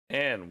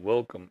And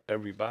welcome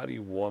everybody,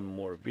 one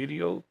more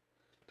video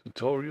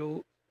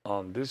tutorial.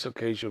 On this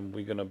occasion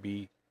we're gonna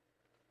be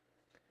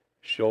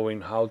showing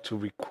how to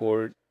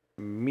record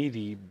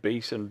MIDI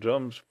bass and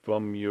drums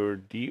from your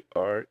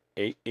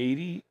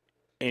DR880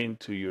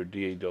 into your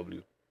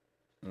DAW.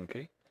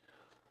 Okay,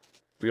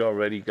 we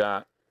already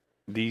got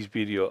these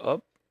video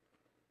up,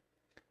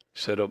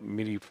 set up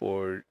MIDI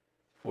for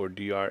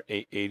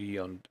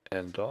DR880 on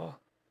and DAW.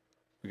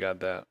 We got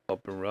that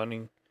up and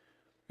running.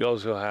 We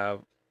also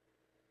have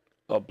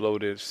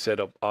uploaded, set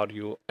up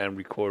audio and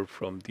record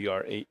from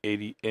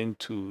DR880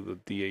 into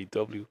the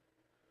DAW.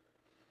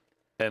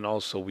 And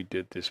also we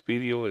did this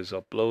video is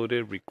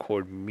uploaded,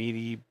 record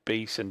MIDI,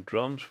 bass and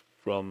drums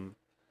from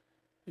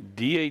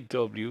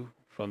DAW,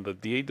 from the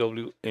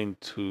DAW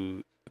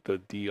into the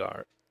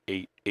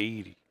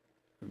DR880.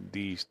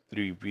 These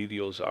three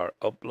videos are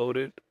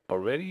uploaded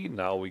already.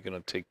 Now we're gonna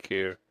take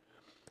care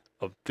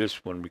of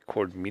this one,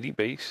 record MIDI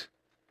bass.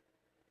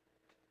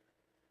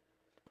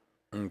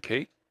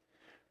 Okay.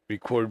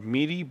 Record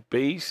MIDI,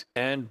 bass,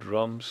 and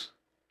drums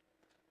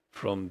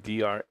from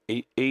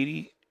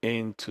DR880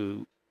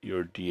 into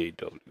your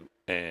DAW.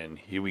 And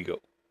here we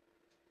go.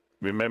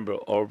 Remember,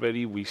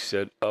 already we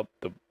set up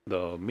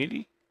the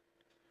MIDI.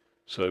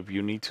 So if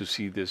you need to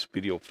see this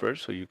video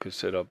first, so you could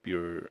set up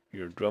your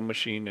drum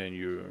machine and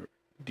your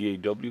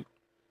DAW,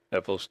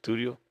 FL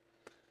Studio,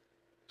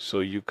 so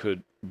you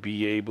could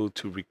be able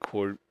to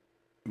record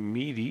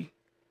MIDI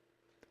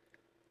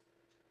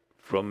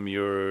from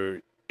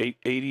your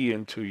 880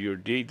 into your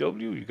DAW,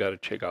 you got to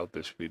check out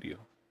this video.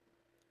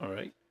 All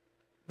right,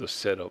 the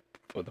setup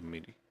for the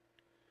MIDI.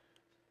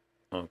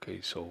 Okay,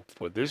 so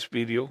for this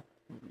video,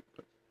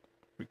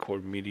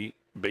 record MIDI,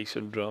 bass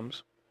and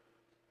drums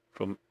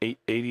from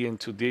 880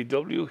 into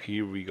DAW.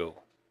 Here we go.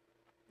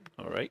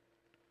 All right.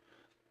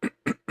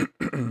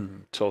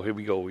 So here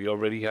we go. We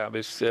already have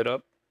it set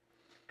up.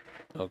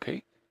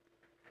 Okay.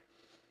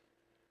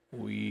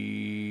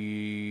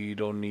 We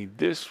don't need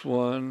this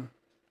one.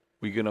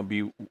 We're gonna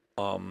be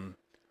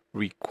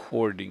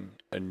recording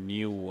a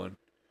new one.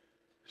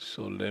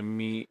 So let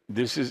me,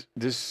 this is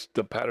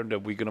the pattern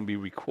that we're gonna be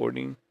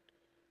recording.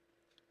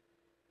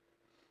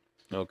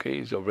 Okay,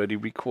 it's already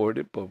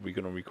recorded, but we're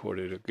gonna record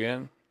it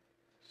again.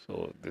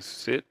 So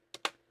this is it.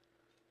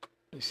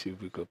 Let's see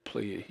if we could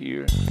play it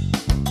here.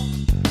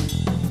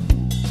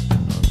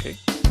 Okay.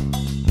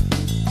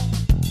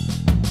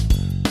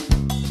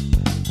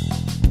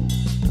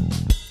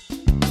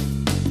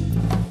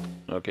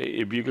 Okay,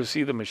 if you can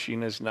see, the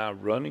machine is not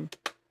running.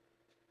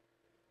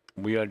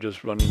 We are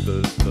just running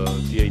the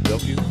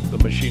DAW. The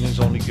machine is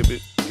only giving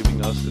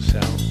us the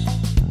sounds.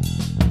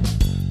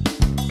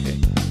 Okay.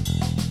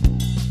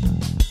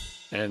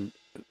 And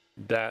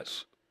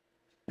that's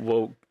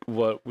what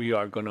we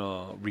are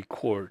gonna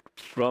record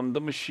from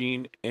the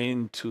machine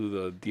into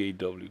the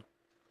DAW.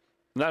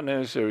 Not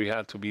necessarily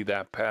have to be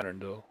that pattern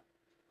though.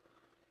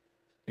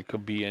 It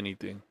could be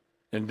anything.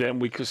 And then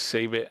we could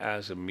save it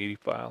as a MIDI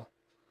file.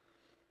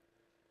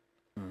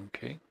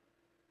 Okay.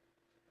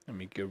 Let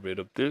me get rid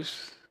of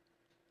this.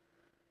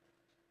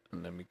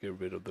 And let me get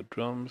rid of the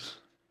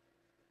drums.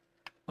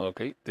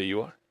 Okay, there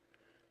you are.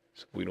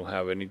 So we don't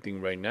have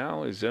anything right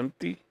now. It's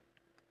empty.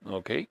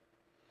 Okay.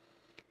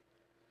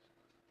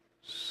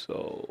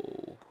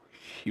 So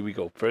here we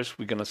go. First,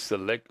 we're gonna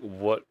select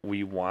what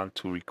we want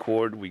to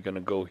record. We're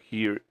gonna go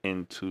here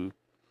into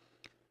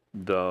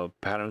the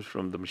patterns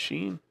from the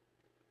machine,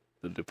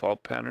 the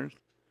default patterns.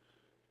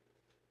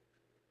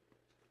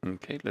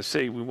 Okay, let's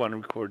say we want to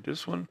record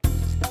this one.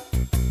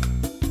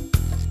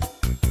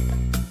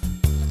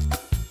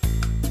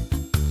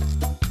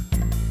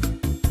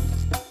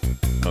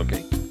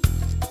 Okay,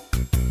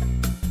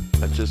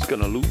 that's just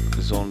gonna loop.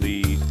 It's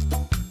only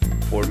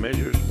 4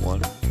 measures.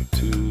 1,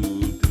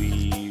 2,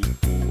 3,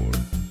 4.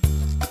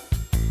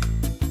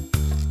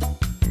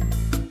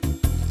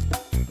 I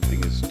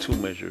think it's 2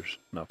 measures,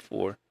 not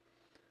 4.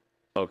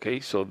 Okay,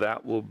 so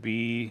that will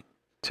be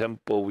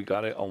tempo. We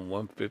got it on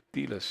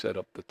 150. Let's set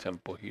up the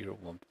tempo here,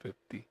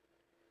 150.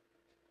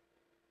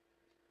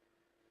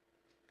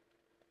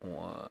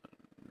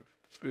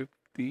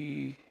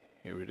 150.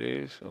 Here it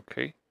is.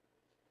 Okay.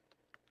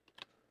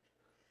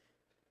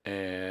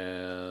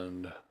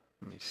 And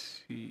let me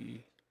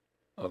see.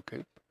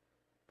 Okay.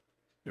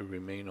 It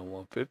remain on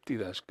 150.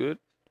 That's good.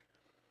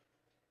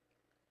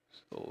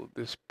 So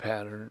this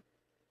pattern.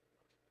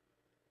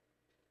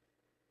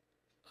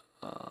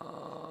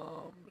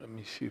 Let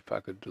me see if I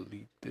could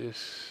delete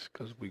this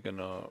because we're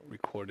gonna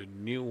record a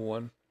new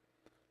one.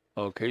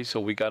 Okay, so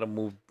we gotta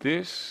move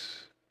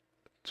this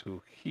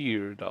to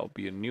here. That'll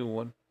be a new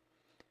one,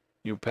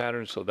 new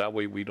pattern. So that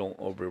way we don't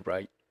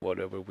overwrite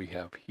whatever we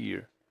have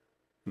here.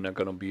 We're not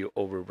gonna be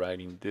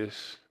overwriting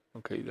this.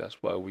 Okay,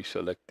 that's why we're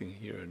selecting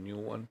here a new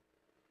one.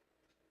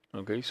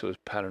 Okay, so it's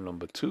pattern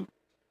number 2.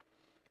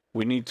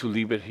 We need to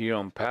leave it here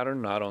on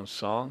pattern, not on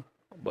song,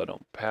 but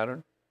on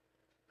pattern.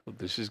 So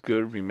this is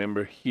good.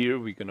 Remember here,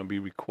 we're gonna be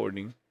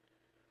recording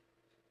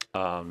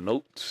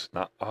notes,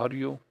 not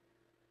audio.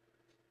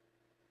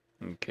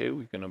 Okay,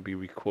 we're gonna be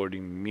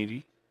recording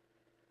MIDI.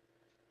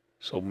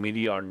 So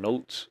MIDI are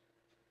notes,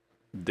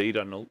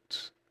 data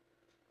notes,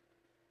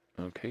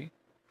 okay,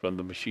 from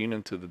the machine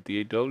into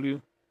the DAW.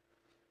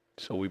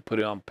 So we put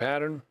it on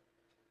pattern.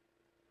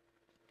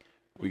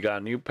 We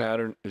got a new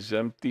pattern, is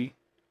empty.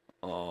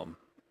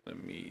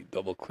 Let me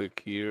double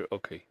click here.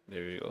 Okay,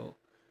 there you go.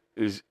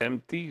 Is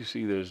empty. You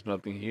see there's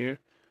nothing here.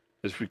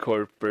 Let's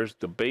record first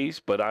the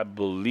bass, but I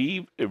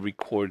believe it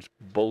records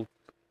both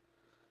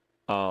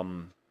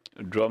drum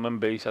and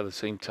bass at the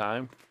same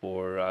time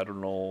for I don't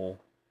know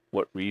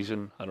what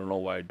reason. I don't know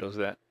why it does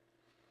that.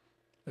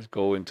 Let's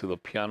go into the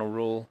piano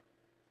roll.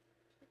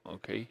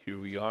 Okay, here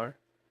we are.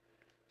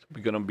 So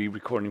we're gonna be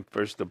recording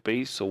first the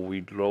bass, so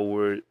we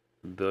lower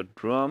the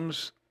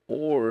drums,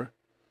 or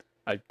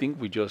I think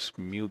we just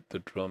mute the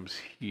drums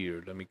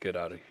here. Let me get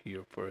out of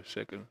here for a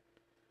second.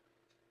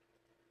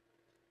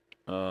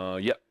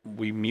 Yeah,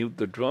 we mute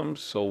the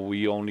drums, so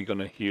we only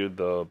gonna hear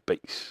the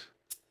bass.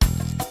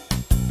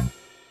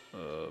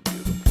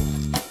 Beautiful.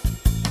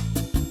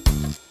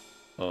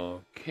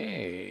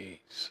 Okay,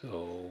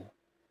 so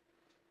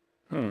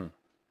let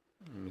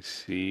me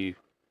see.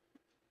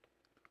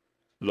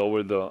 I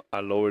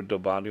lowered the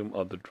volume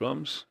of the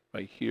drums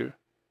right here.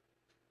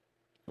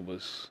 It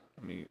was,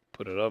 let me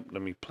put it up,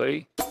 let me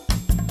play. Let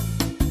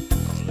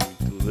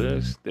me do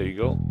this. There you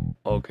go.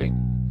 Okay.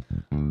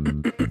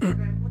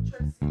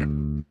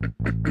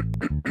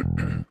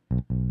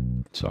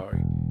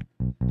 Sorry.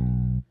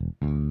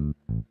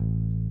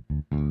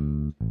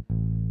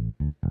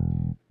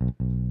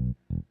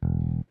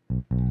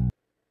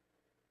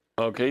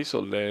 Okay, so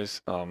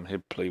let's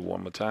hit play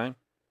one more time.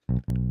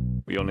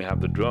 We only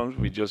have the drums.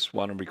 We just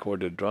want to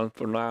record the drums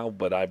for now,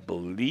 but I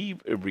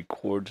believe it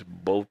records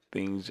both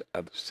things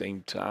at the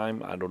same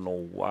time. I don't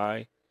know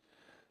why.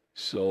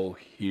 So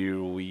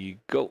here we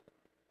go.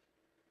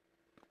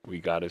 We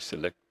got to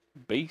select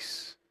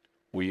bass.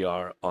 We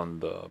are on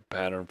the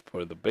pattern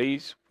for the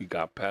bass. We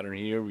got pattern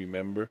here,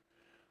 remember.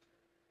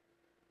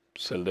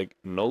 Select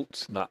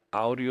notes, not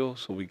audio.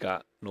 So we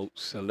got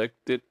notes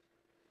selected.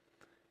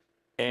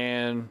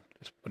 And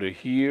let's put it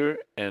here.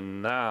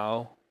 And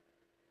now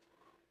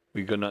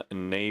we're gonna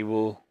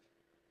enable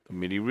the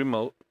MIDI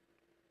remote.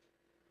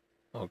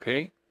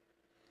 Okay.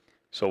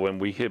 So when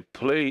we hit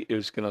play,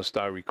 it's gonna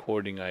start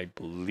recording, I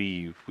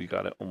believe. We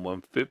got it on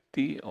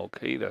 150.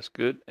 Okay, that's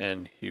good.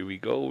 And here we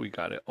go. We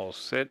got it all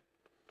set.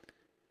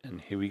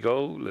 And here we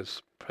go.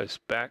 Let's press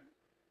back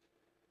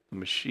the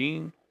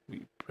machine.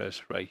 We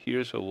press right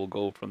here, so we'll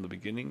go from the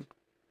beginning.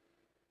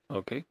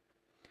 Okay.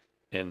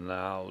 And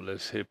now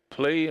let's hit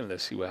play and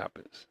let's see what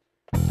happens.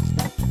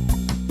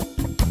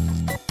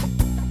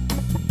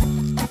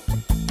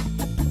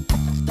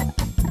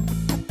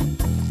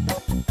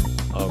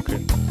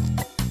 Okay.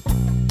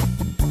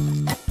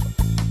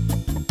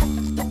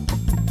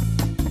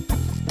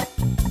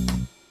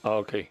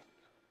 Okay.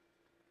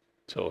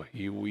 So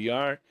here we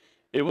are.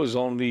 It was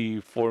only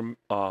four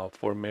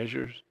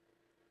measures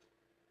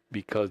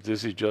because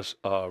this is just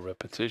a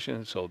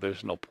repetition, so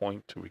there's no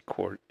point to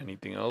record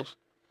anything else.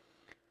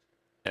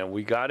 And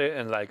we got it,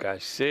 and like I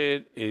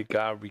said, it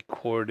got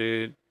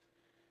recorded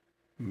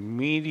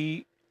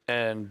MIDI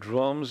and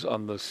drums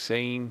on the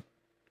same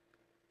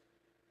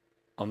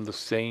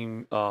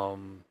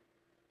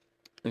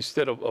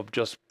instead of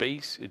just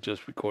bass, it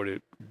just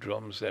recorded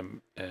drums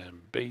and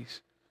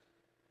bass.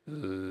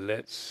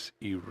 Let's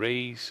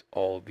erase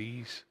all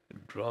these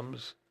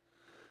drums.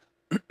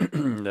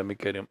 Let me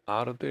get them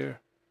out of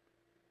there.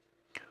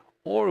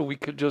 Or we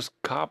could just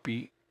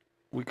copy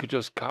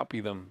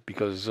them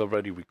because it's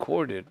already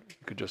recorded.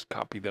 You could just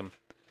copy them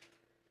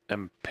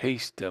and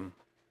paste them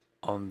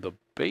on the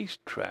bass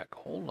track.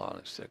 Hold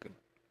on a second.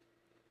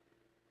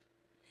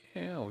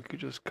 Yeah, we could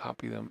just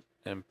copy them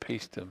and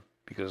paste them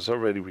because it's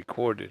already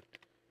recorded.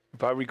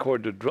 If I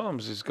record the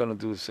drums, it's gonna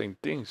do the same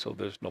thing, so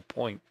there's no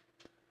point.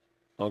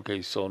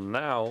 Okay, so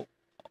now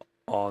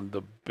on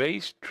the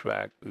bass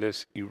track,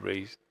 let's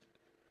erase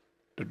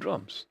the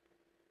drums.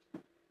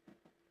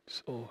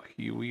 So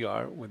here we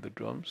are with the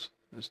drums.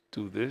 Let's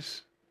do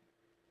this.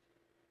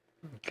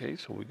 Okay,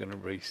 so we're gonna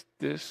erase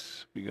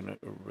this. We're gonna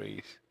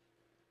erase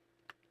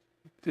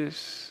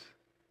this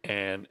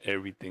and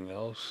everything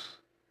else.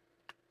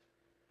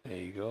 There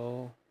you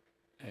go.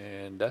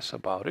 And that's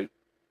about it.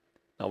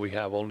 Now we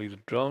have only the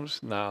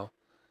drums. Now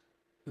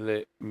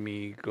let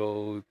me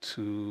go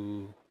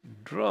to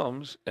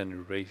drums and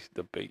erase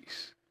the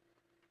bass.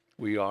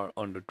 We are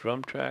on the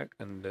drum track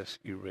and let's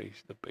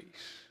erase the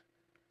bass.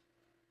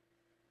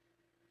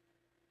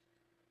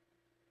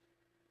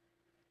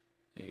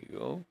 There you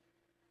go.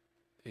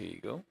 There you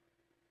go.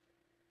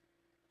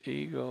 There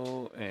you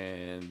go.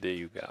 And there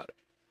you got it.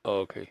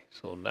 Okay,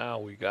 so now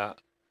we got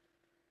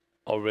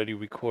already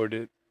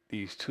recorded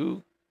these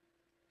two.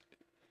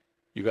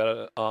 You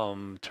gotta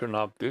turn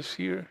off this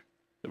here,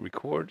 the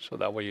record, so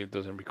that way it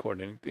doesn't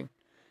record anything.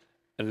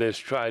 And let's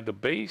try the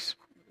bass.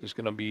 It's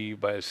gonna be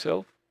by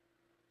itself.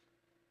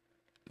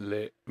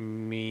 Let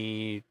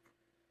me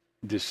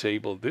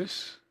disable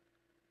this.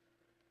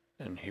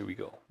 And here we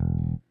go.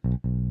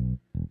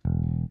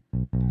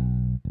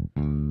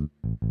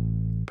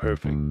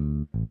 perfect.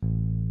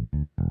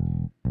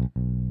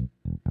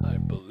 I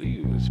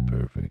believe it's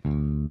perfect.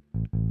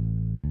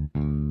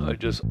 I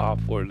just off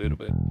for a little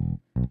bit.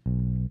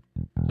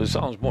 It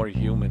sounds more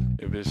human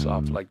if it's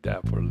off like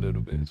that for a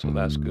little bit, so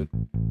that's good.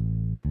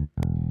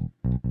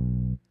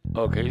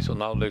 Okay, so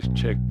now let's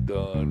check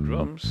the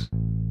drums.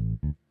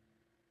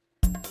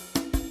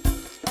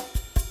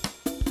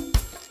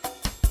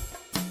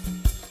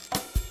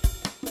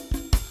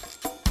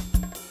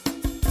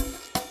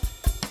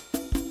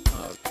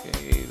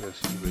 Okay,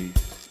 let's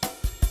erase.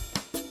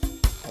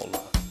 Hold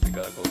on, we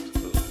gotta go to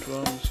the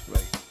drums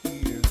right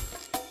here.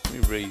 Let me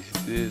erase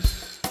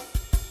this.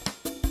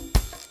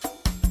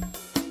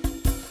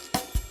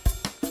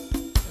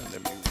 And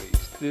let me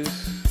erase this.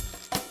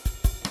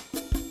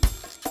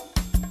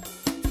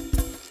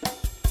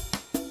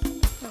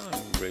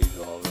 Erase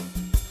all of them.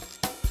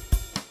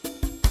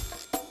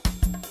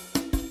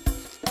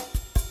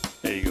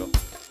 There you go.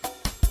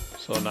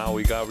 So now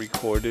we got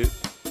recorded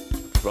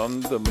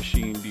from the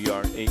machine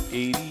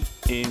DR880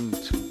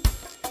 into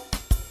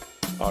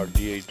our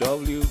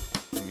DAW.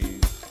 Let me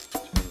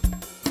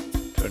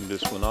turn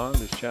this one on,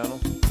 this channel,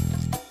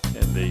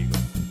 and there you go.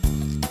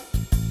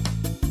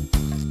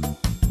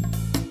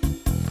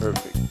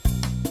 Perfect.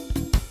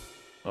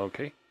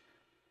 Okay.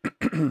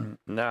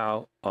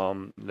 Now,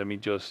 let me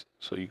just,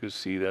 so you can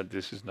see that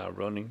this is not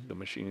running, the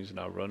machine is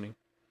not running.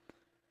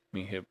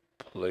 Let me hit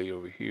play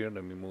over here.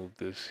 Let me move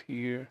this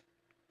here.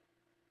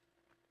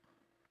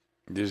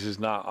 This is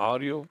not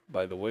audio,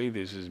 by the way,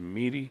 this is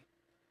MIDI.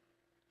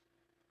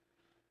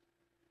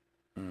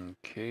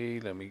 Okay,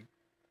 let me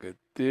get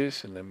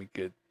this and let me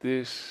get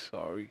this,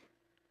 sorry.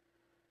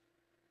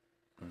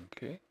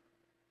 Okay.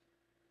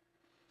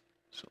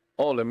 So,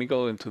 oh, let me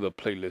go into the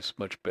playlist,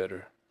 much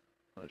better.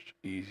 Much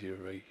easier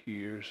right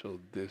here. So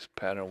this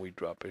pattern, we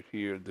drop it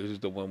here. This is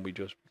the one we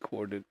just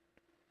recorded.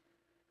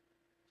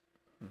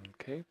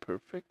 Okay,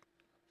 perfect.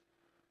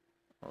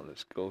 Now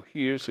let's go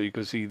here. So you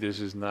can see this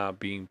is not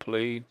being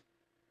played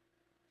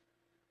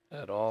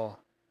at all.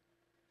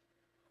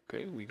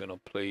 Okay, we're gonna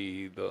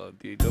play the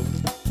DAW.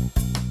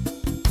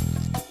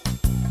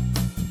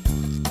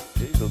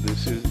 Okay, so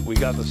this is, we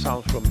got the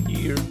sounds from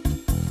here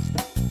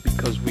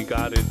because we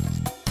got it.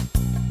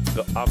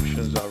 The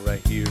options are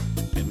right here.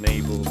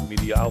 Enable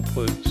MIDI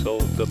output, so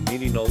the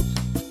MIDI notes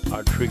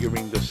are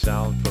triggering the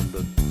sound from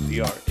the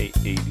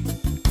DR880.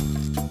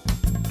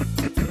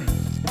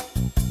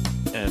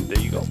 And there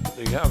you go.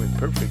 There you have it.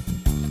 Perfect.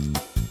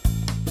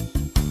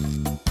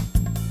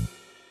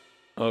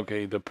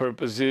 Okay, the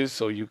purpose is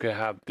so you can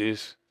have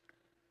this,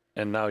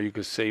 and now you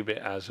can save it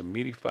as a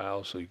MIDI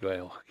file. So you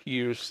go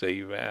here,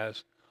 save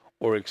as,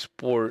 or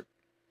export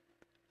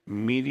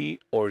MIDI,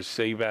 or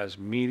save as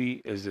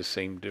MIDI is the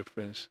same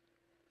difference.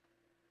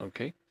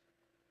 Okay.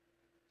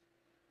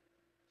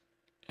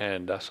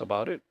 And that's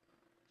about it.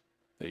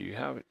 There you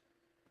have it.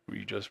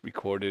 We just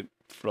recorded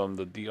from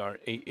the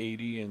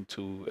DR880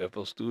 into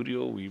FL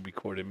Studio. We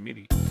recorded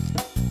MIDI.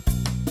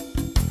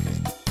 Okay.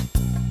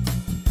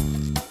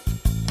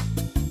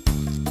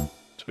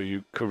 So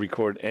you could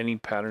record any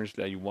patterns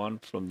that you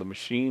want from the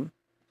machine.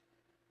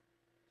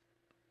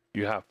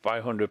 You have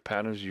 500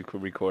 patterns. You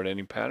could record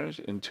any patterns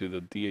into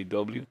the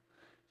DAW.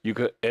 You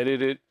could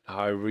edit it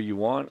however you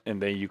want,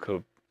 and then you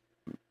could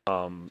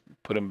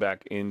put them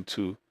back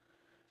into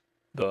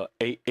the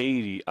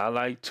 880. I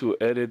like to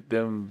edit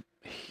them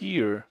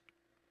here.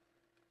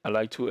 I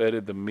like to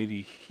edit the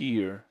MIDI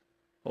here,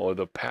 or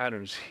the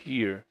patterns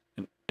here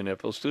in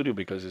FL Studio,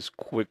 because it's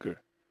quicker.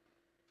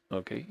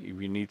 Okay,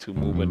 if you need to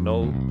move a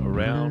note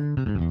around,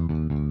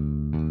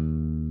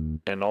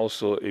 and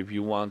also if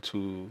you want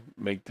to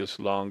make this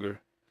longer,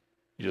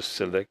 you just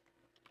select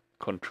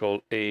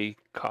Control A,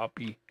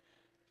 copy,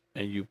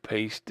 and you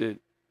paste it,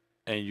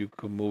 and you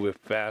can move it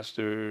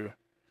faster.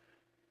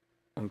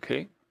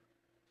 Okay.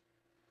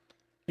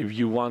 If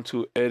you want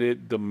to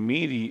edit the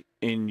MIDI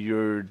in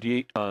your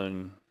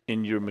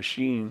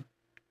machine,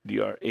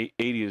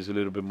 DR880 is a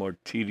little bit more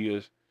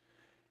tedious.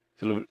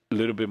 It's a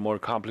little bit more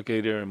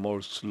complicated and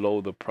more slow,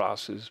 the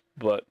process.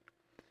 But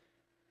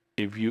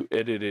if you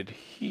edit it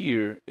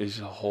here, it's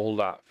a whole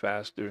lot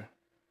faster.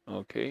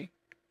 Okay,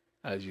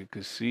 as you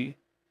can see, you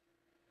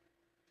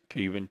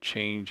can even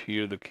change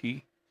here the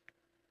key.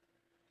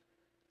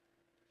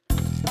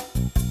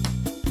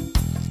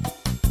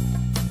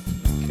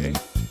 Okay.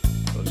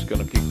 It's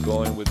gonna keep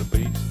going with the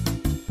bass.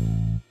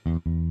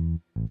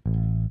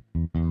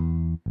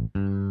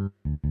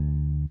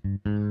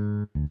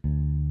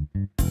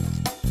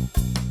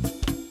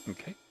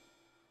 Okay,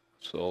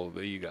 so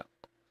there you go.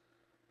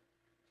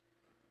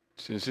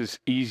 Since it's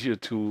easier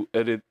to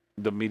edit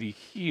the MIDI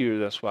here,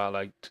 that's why I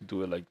like to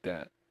do it like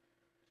that.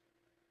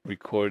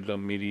 Record the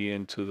MIDI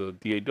into the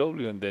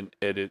DAW and then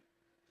edit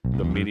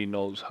the MIDI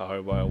notes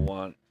however I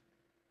want.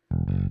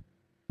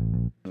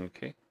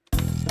 Okay.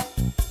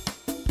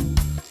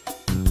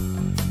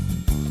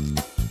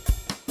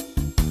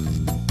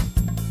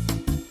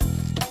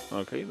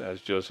 Okay,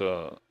 that's just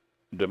a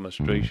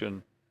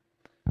demonstration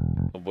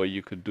of what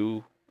you could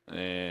do,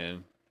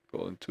 and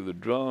go into the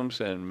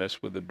drums and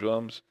mess with the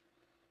drums.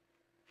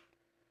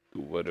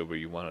 do whatever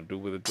you want to do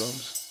with the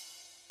drums.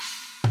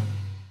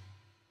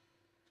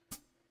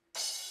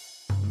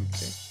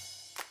 Okay.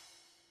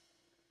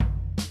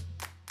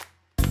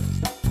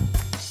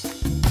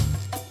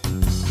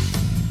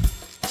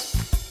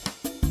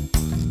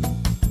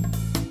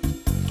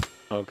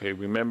 Okay,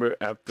 remember,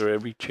 after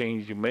every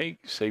change you make,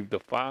 save the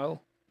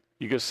file.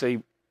 You can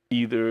save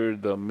either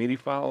the MIDI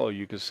file or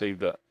you can save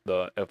the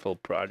FL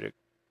project,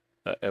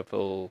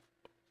 the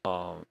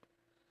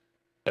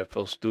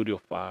FL Studio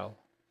file,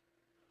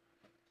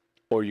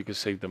 or you can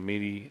save the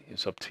MIDI.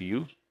 It's up to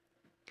you.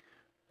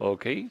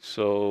 Okay,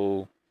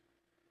 so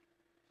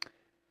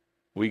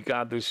we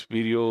got this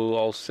video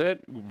all set,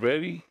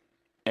 ready,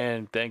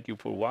 and thank you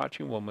for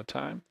watching one more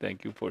time.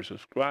 Thank you for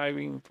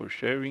subscribing, for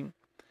sharing,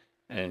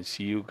 and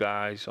see you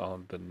guys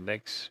on the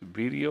next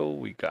video.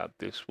 We got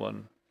this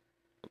one.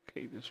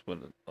 Okay, this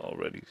one is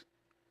already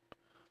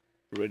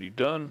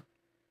done.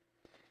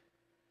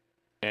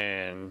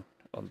 And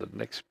on the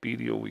next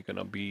video, we're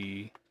gonna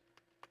be,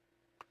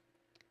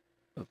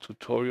 the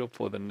tutorial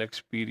for the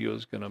next video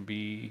is gonna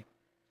be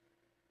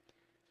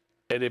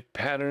edit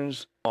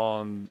patterns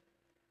on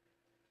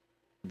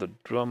the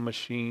drum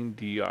machine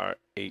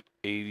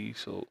DR880.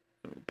 So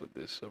let me put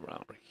this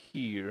around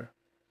here.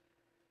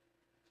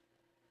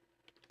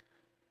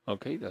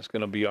 Okay, that's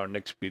gonna be our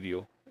next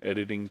video,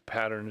 editing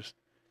patterns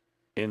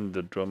in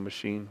the drum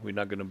machine. We're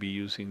not gonna be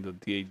using the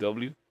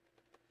DAW.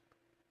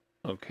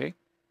 Okay,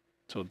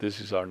 so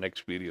this is our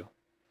next video.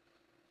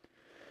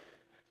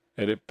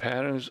 Edit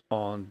patterns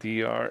on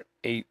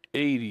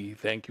DR880.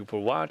 Thank you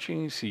for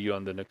watching. See you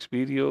on the next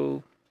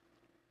video.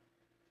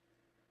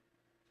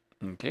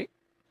 Okay.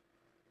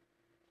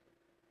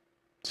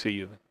 See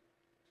you then.